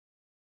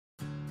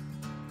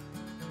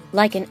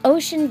Like an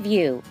ocean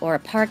view or a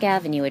Park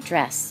Avenue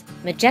address,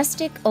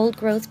 majestic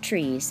old-growth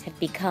trees have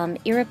become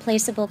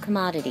irreplaceable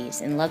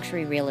commodities in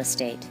luxury real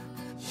estate.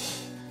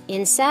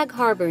 In Sag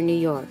Harbor, New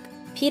York,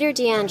 Peter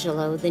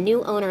D'Angelo, the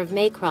new owner of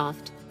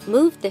Maycroft,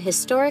 moved the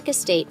historic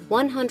estate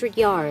 100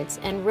 yards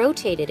and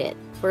rotated it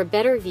for a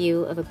better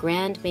view of a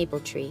grand maple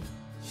tree.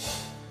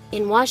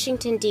 In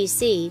Washington,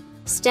 D.C.,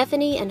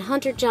 Stephanie and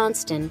Hunter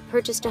Johnston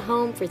purchased a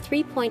home for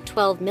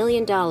 $3.12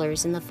 million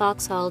in the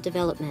Foxhall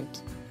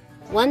development.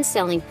 One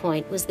selling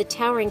point was the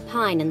towering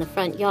pine in the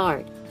front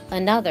yard.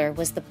 Another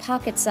was the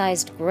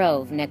pocket-sized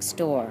grove next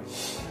door.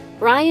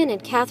 Brian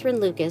and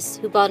Catherine Lucas,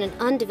 who bought an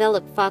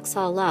undeveloped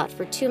Foxhall lot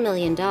for $2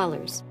 million,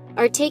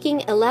 are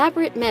taking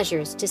elaborate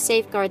measures to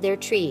safeguard their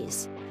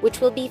trees, which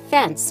will be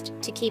fenced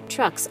to keep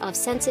trucks off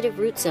sensitive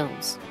root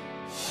zones.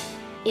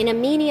 In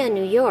Amenia,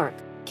 New York,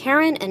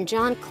 Karen and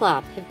John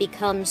Klopp have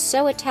become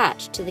so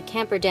attached to the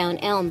Camperdown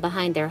elm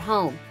behind their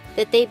home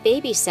that they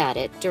babysat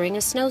it during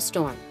a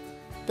snowstorm.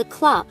 The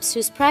Klopps,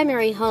 whose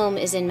primary home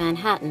is in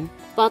Manhattan,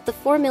 bought the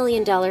 $4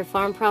 million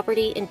farm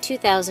property in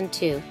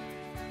 2002.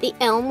 The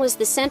elm was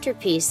the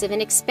centerpiece of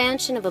an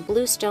expansion of a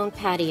bluestone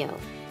patio.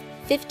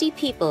 50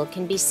 people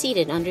can be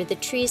seated under the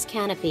tree's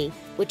canopy,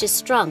 which is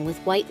strung with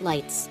white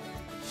lights.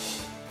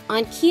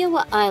 On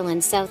Kiowa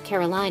Island, South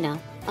Carolina,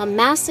 a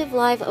massive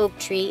live oak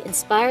tree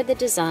inspired the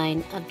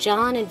design of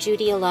John and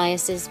Judy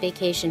Elias's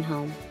vacation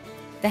home.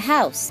 The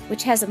house,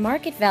 which has a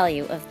market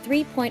value of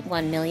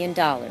 $3.1 million,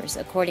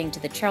 according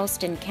to the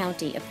Charleston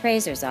County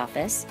Appraiser's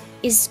Office,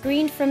 is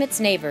screened from its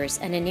neighbors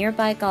and a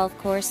nearby golf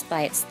course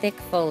by its thick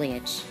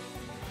foliage.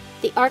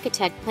 The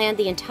architect planned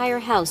the entire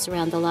house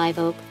around the live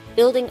oak,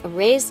 building a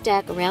raised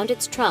deck around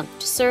its trunk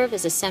to serve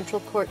as a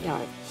central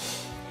courtyard.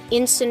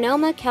 In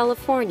Sonoma,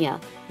 California,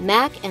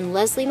 Mac and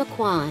Leslie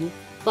McQuan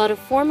bought a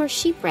former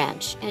sheep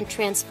ranch and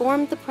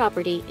transformed the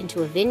property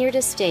into a vineyard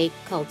estate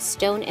called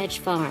Stone Edge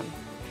Farm.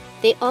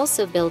 They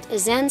also built a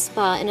Zen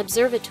spa and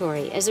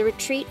observatory as a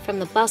retreat from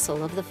the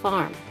bustle of the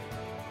farm.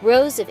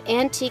 Rows of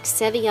antique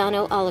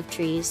Sevillano olive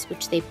trees,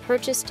 which they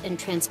purchased and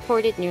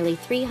transported nearly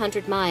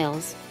 300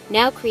 miles,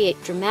 now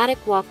create dramatic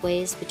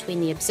walkways between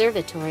the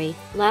observatory,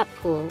 lap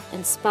pool,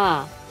 and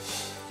spa.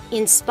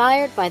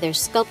 Inspired by their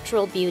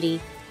sculptural beauty,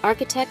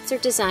 architects are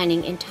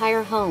designing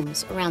entire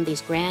homes around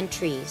these grand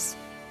trees.